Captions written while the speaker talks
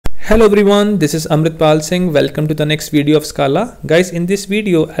Hello everyone, this is Amritpal Singh. Welcome to the next video of Scala. Guys, in this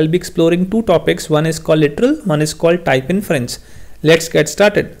video, I'll be exploring two topics. One is called literal, one is called type inference. Let's get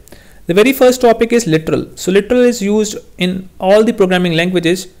started. The very first topic is literal. So literal is used in all the programming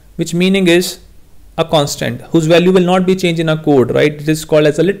languages, which meaning is a constant whose value will not be changed in a code, right? It is called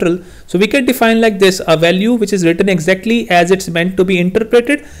as a literal. So we can define like this, a value which is written exactly as it's meant to be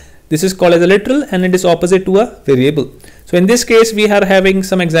interpreted. This is called as a literal and it is opposite to a variable. So in this case, we are having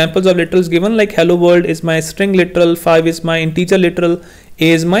some examples of literals given, like hello world is my string literal, 5 is my integer literal,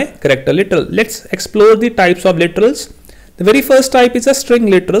 a is my character literal. Let's explore the types of literals. The very first type is a string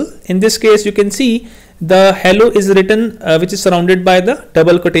literal. In this case, you can see the hello is written which is surrounded by the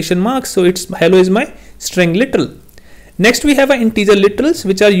double quotation marks. So it's hello is my string literal. Next, we have a integer literals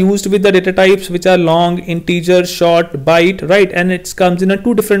which are used with the data types which are long, integer, short, byte, right? And it comes in a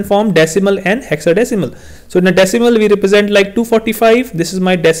two different form, decimal and hexadecimal. So in a decimal, we represent like 245. This is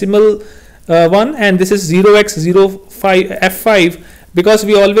my decimal one, and this is 0x05 f5 because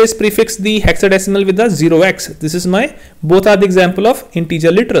we always prefix the hexadecimal with the 0x. This is my, both are the example of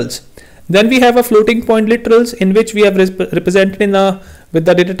integer literals. Then we have a floating point literals in which we have represented in a with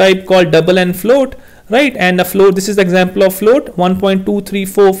the data type called double and float, right? And a float, this is the example of float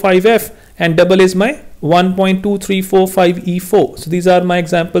 1.2345f and double is my 1.2345e4. So these are my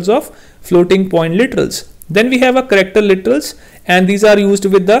examples of floating point literals. Then we have a character literals, and these are used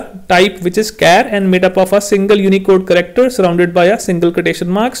with the type which is char and made up of a single Unicode character surrounded by a single quotation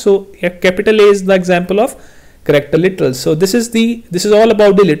mark. So a capital A is the example of character literals. So this is all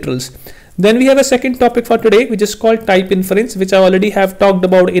about the literals. Then we have a second topic for today, which is called type inference, which I already have talked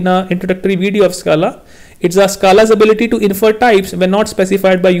about in an introductory video of Scala. It's a Scala's ability to infer types when not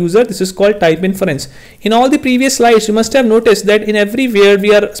specified by user. This is called type inference. In all the previous slides, you must have noticed that in everywhere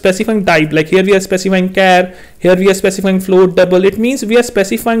we are specifying type. Like here we are specifying char, here we are specifying float, double. It means we are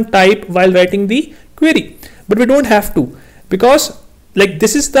specifying type while writing the query, but we don't have to, because like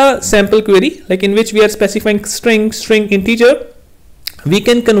this is the sample query, like in which we are specifying string, integer. We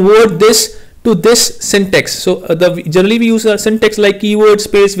can convert this to this syntax. So generally we use a syntax like keyword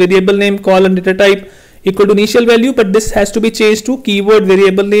space variable name colon data type equal to initial value, but this has to be changed to keyword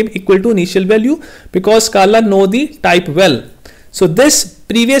variable name equal to initial value because Scala know the type well. So this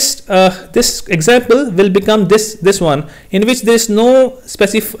previous this example will become this one in which there is no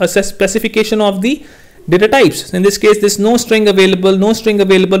specification of the data types. In this case, there is no string available,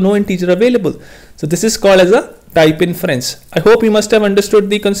 no integer available. So this is called as a type inference. I hope you must have understood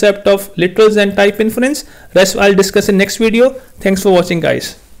the concept of literals and type inference. Rest I'll discuss in next video. Thanks for watching,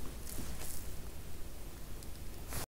 guys.